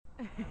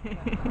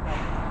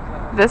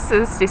This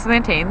is Stacey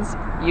Lantane's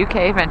UK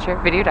Adventure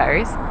Video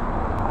Diaries.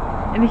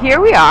 And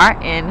here we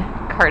are in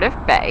Cardiff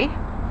Bay.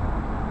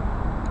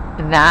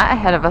 And that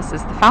ahead of us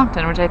is the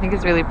fountain, which I think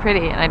is really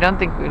pretty, and I don't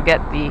think we would get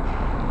the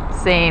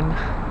same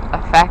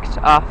effect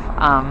off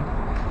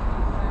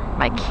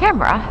my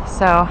camera,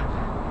 so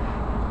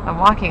I'm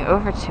walking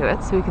over to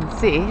it so we can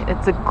see.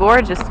 It's a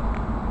gorgeous,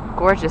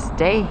 gorgeous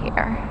day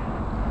here.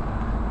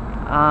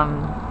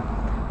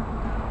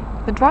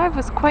 The drive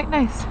was quite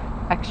nice,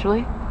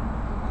 actually.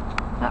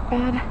 Not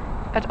bad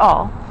at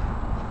all.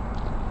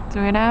 So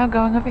we're now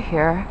going over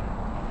here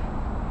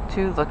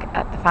to look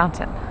at the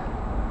fountain.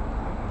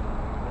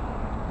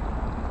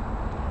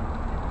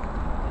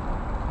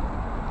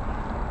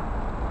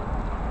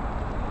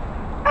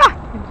 Ah!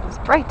 It's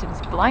bright and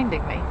it's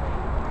blinding me.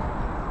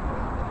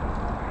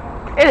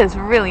 It is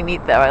really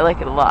neat though, I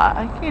like it a lot.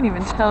 I can't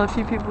even tell if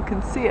you people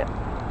can see it.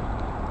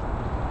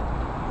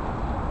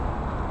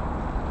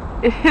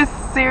 It is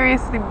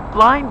seriously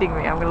blinding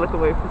me. I'm gonna look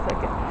away for a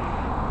second.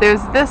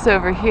 There's this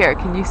over here.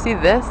 Can you see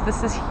this?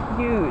 This is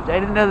huge. I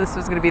didn't know this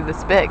was gonna be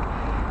this big.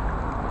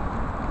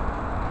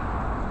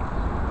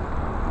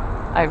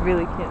 I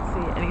really can't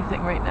see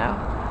anything right now.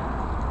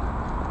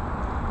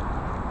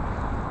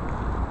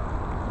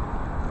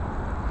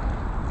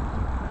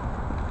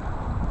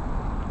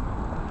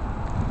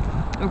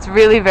 It's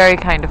really very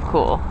kind of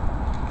cool.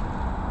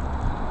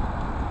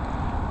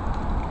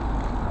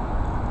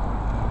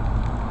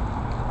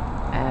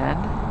 And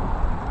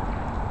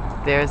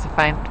there's a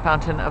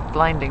fountain of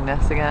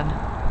blindingness again.